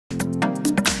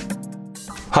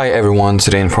Hi everyone,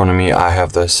 today in front of me I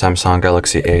have the Samsung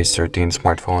Galaxy A13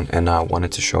 smartphone, and I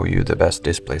wanted to show you the best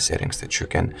display settings that you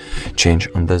can change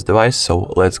on this device.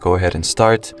 So let's go ahead and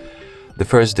start. The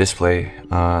first display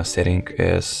setting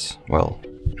is, well,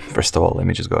 first of all, let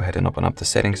me just go ahead and open up the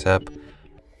settings app.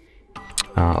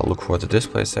 Look for the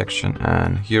display section,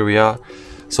 and here we are.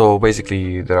 So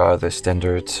basically there are the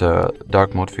standard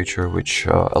dark mode feature, which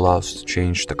allows to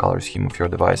change the color scheme of your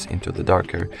device into the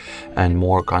darker and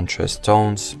more contrast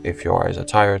tones if your eyes are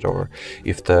tired or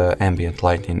if the ambient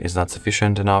lighting is not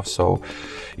sufficient enough. So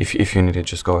if you need it,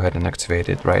 just go ahead and activate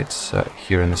it right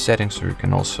here in the settings, or you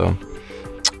can also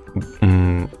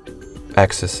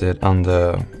access it on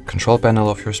the control panel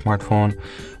of your smartphone.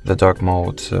 The dark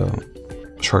mode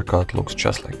shortcut looks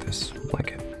just like this,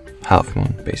 like a half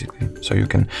moon basically, so you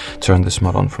can turn this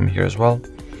mode on from here as well.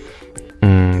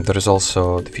 There is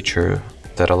also the feature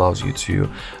that allows you to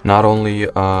not only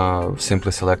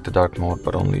simply select the dark mode,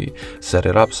 but only set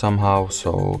it up somehow.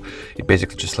 So it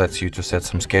basically just lets you to set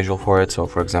some schedule for it. So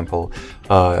for example,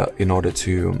 in order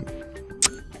to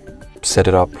set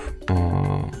it up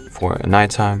for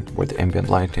nighttime where the ambient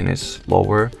lighting is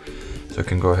lower, so you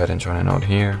can go ahead and turn it on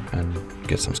here and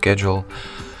get some schedule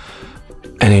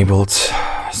enabled.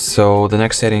 So the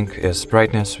next setting is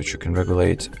brightness, which you can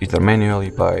regulate either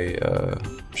manually by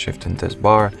shifting this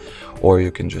bar, or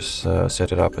you can just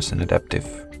set it up as an adaptive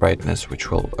brightness, which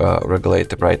will regulate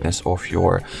the brightness of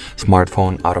your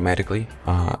smartphone automatically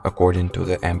according to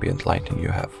the ambient lighting you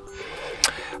have.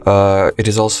 It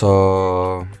is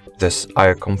also this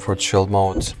eye comfort shield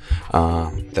mode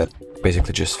that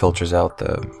basically just filters out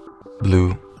the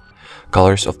blue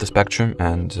colors of the spectrum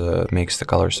and makes the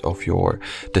colors of your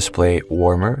display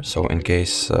warmer. So in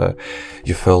case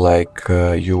you feel like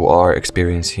you are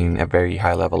experiencing a very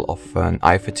high level of an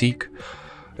eye fatigue,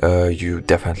 you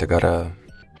definitely gotta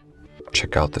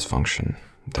check out this function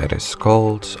that is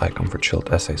called Eye Comfort Shield,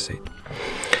 as I said.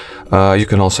 You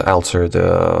can also alter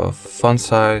the font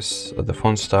size, the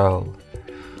font style.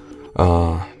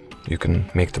 You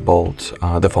can make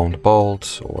the font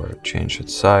bold or change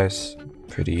its size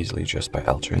pretty easily just by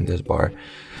altering this bar.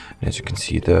 And as you can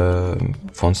see, the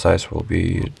font size will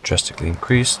be drastically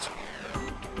increased.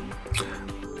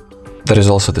 There is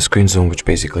also the screen zoom, which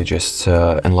basically just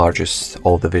enlarges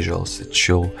all the visuals that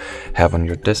you'll have on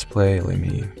your display. Let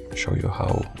me show you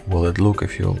how will it look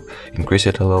if you increase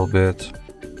it a little bit.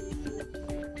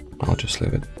 I'll just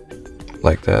leave it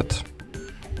like that.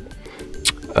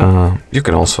 You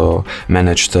can also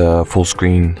manage the full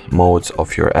screen modes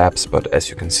of your apps, but as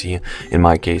you can see, in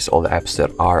my case, all the apps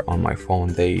that are on my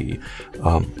phone, they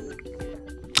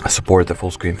support the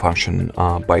full screen function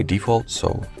by default,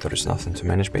 so there is nothing to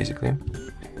manage basically.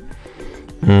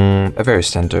 A very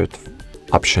standard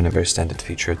option, a very standard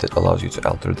feature that allows you to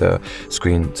alter the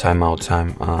screen timeout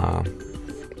time,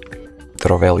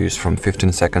 throw values from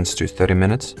 15 seconds to 30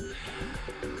 minutes.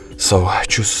 So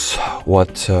choose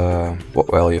what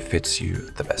value fits you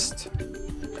the best.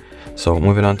 So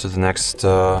moving on to the next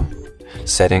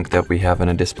setting that we have in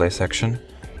a display section,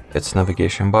 it's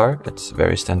navigation bar. It's a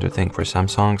very standard thing for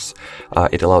Samsungs.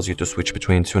 It allows you to switch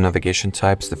between two navigation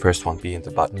types, the first one being the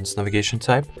buttons navigation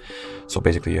type. So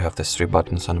basically you have these three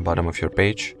buttons on the bottom of your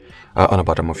page, on the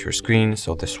bottom of your screen.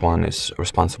 So this one is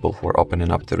responsible for opening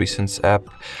up the Recents app,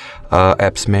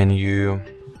 apps menu.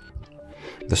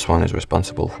 This one is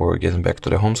responsible for getting back to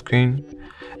the home screen,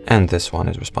 and this one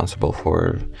is responsible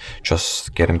for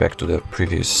just getting back to the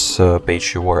previous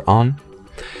page you were on.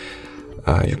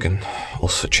 You can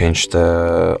also change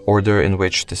the order in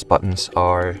which these buttons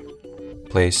are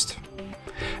placed.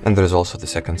 And there's also the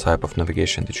second type of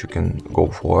navigation that you can go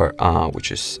for,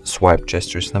 which is swipe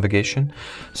gestures navigation.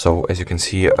 So as you can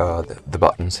see, the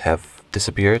buttons have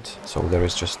disappeared, so there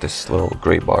is just this little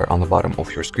gray bar on the bottom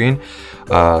of your screen.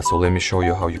 So let me show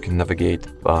you how you can navigate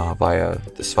via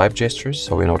the swipe gestures.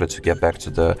 So in order to get back to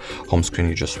the home screen,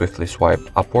 you just swiftly swipe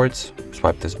upwards,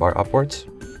 swipe this bar upwards,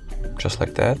 just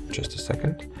like that. Just a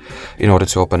second. In order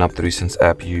to open up the Recents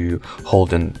app, you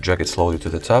hold and drag it slowly to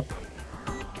the top,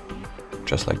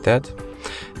 just like that.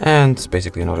 And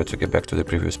basically in order to get back to the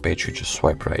previous page, you just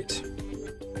swipe right.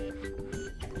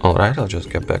 Alright, I'll just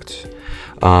get back to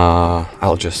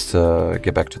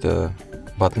the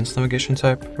buttons navigation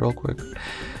type real quick.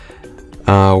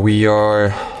 We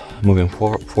are moving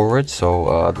forward,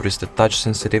 so there is the touch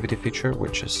sensitivity feature,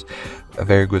 which is a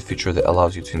very good feature that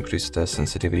allows you to increase the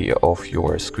sensitivity of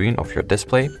your screen, of your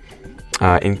display.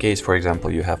 In case, for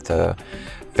example, you have the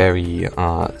very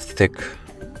thick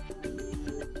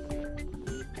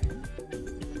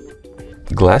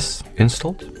glass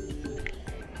installed,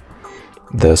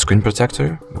 the screen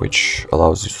protector, which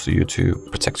allows you to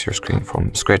protect your screen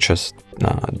from scratches,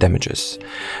 damages,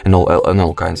 and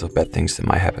all kinds of bad things that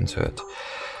might happen to it.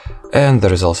 And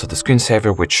there is also the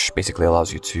screensaver, which basically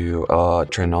allows you to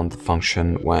turn on the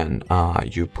function when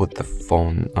you put the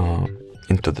phone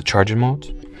into the charging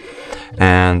mode.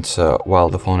 And while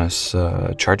the phone is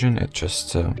charging, it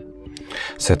just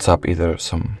sets up either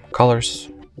some colors,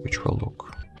 which will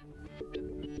look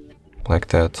like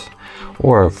that,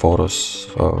 or photos,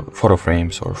 photo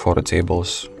frames or photo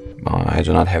tables. I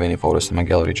do not have any photos in my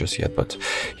gallery just yet, but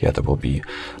yeah, there will be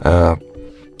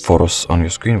photos on your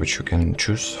screen which you can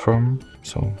choose from.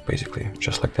 So basically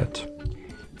just like that.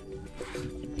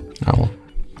 I'll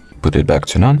put it back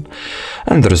to none.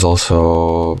 And there is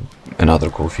also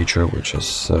another cool feature, which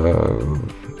is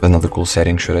another cool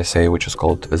setting, should I say, which is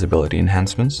called visibility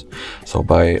enhancements. So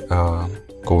by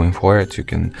going for it, you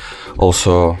can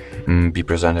also be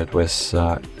presented with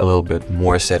a little bit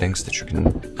more settings that you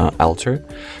can alter.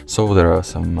 So there are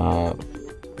some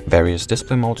various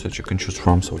display modes that you can choose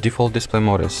from. So default display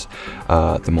mode is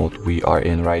the mode we are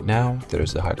in right now. There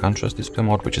is the high contrast display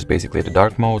mode, which is basically the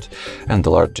dark mode, and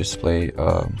the large display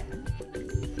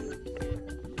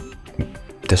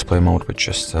mode, which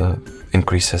just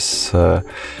increases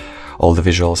all the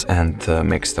visuals and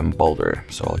makes them bolder.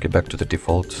 So I'll get back to the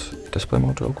default display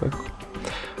mode real quick.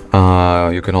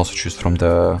 You can also choose from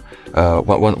the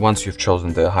once you've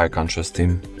chosen the high contrast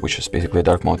theme, which is basically a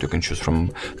dark mode, you can choose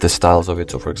from the styles of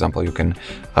it. So for example, you can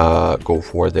go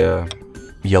for the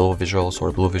yellow visuals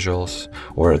or blue visuals,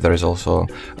 or there is also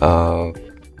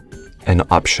an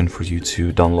option for you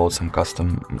to download some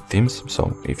custom themes.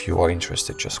 So if you are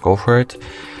interested, just go for it.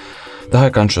 The high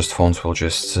contrast phones will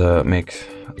just make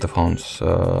the phones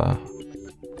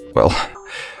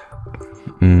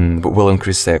will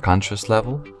increase their contrast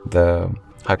level. The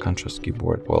high contrast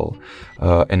keyboard will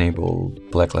enable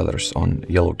black letters on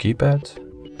yellow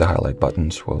keypad. The highlight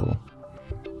buttons will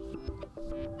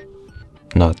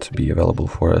not be available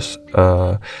for us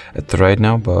at right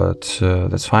now, but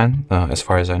that's fine. As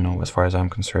far as I know, as far as I'm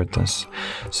concerned, this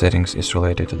settings is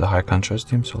related to the high contrast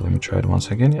theme. So let me try it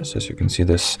once again. Yes, as you can see,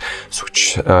 this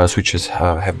switches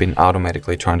have been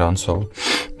automatically turned on, so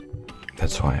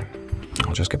that's why.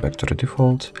 I'll just get back to the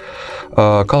default.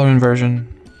 Color inversion,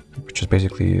 which is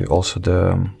basically also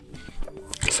the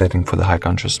setting for the high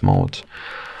contrast mode.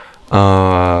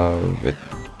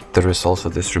 There is also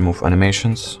this remove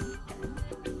animations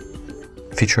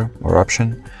feature or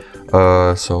option.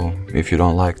 So if you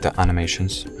don't like the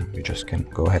animations, you just can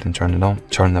go ahead and turn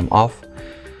them off.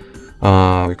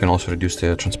 You can also reduce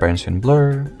the transparency and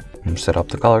blur, and set up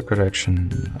the color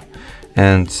correction,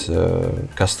 and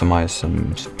customize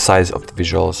some size of the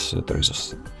visuals. There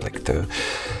is like the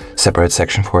separate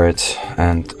section for it,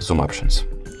 and zoom options.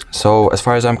 So as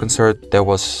far as I'm concerned, that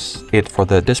was it for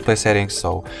the display settings.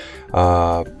 So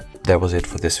that was it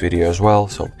for this video as well.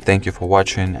 So thank you for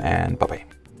watching, and bye bye.